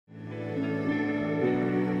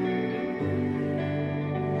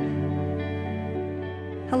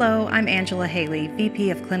Hello, I'm Angela Haley, VP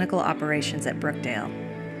of Clinical Operations at Brookdale.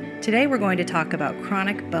 Today we're going to talk about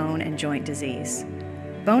chronic bone and joint disease.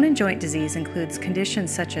 Bone and joint disease includes conditions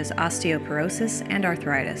such as osteoporosis and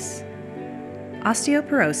arthritis.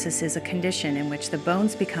 Osteoporosis is a condition in which the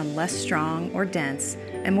bones become less strong or dense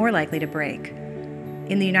and more likely to break.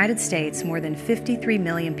 In the United States, more than 53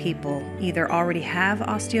 million people either already have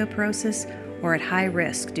osteoporosis or are at high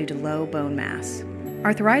risk due to low bone mass.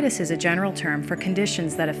 Arthritis is a general term for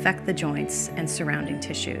conditions that affect the joints and surrounding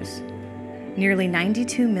tissues. Nearly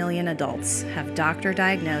 92 million adults have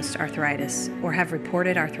doctor-diagnosed arthritis or have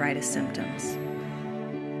reported arthritis symptoms.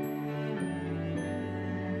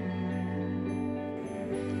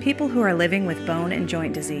 People who are living with bone and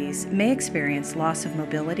joint disease may experience loss of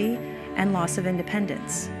mobility and loss of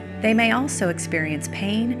independence. They may also experience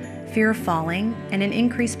pain, fear of falling, and an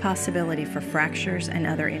increased possibility for fractures and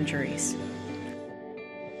other injuries.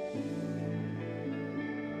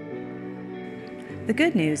 The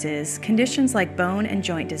good news is conditions like bone and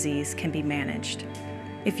joint disease can be managed.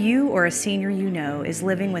 If you or a senior you know is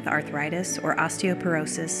living with arthritis or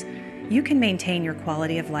osteoporosis, you can maintain your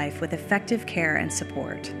quality of life with effective care and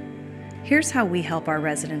support. Here's how we help our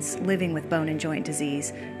residents living with bone and joint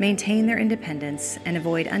disease maintain their independence and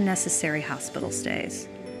avoid unnecessary hospital stays.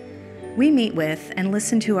 We meet with and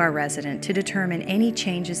listen to our resident to determine any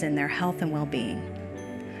changes in their health and well-being.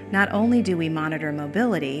 Not only do we monitor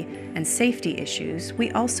mobility and safety issues,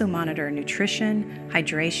 we also monitor nutrition,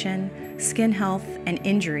 hydration, skin health, and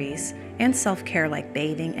injuries, and self-care like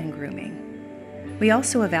bathing and grooming. We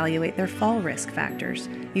also evaluate their fall risk factors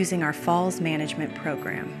using our Falls Management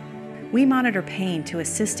Program. We monitor pain to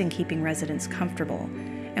assist in keeping residents comfortable,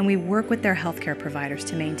 and we work with their healthcare providers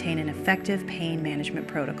to maintain an effective pain management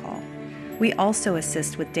protocol. We also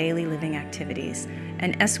assist with daily living activities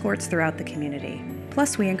and escorts throughout the community.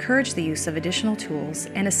 Plus, we encourage the use of additional tools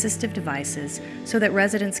and assistive devices so that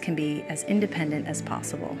residents can be as independent as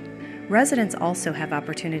possible. Residents also have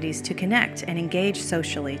opportunities to connect and engage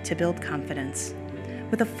socially to build confidence.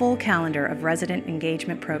 With a full calendar of resident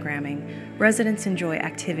engagement programming, residents enjoy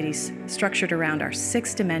activities structured around our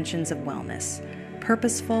 6 dimensions of wellness: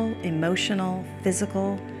 purposeful, emotional,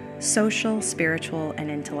 physical, social, spiritual, and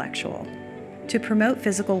intellectual. To promote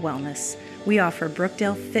physical wellness, we offer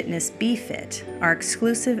Brookdale Fitness BeFit, our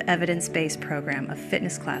exclusive evidence-based program of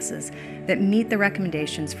fitness classes that meet the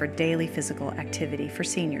recommendations for daily physical activity for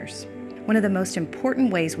seniors. One of the most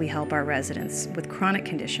important ways we help our residents with chronic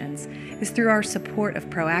conditions is through our support of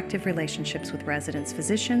proactive relationships with residents'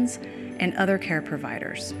 physicians and other care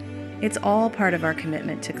providers. It's all part of our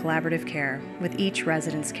commitment to collaborative care with each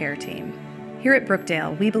resident's care team. Here at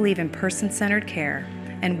Brookdale, we believe in person-centered care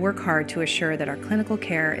and work hard to assure that our clinical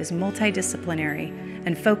care is multidisciplinary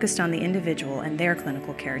and focused on the individual and their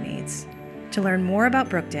clinical care needs. To learn more about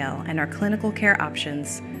Brookdale and our clinical care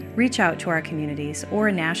options, reach out to our communities or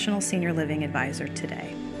a national senior living advisor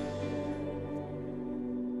today.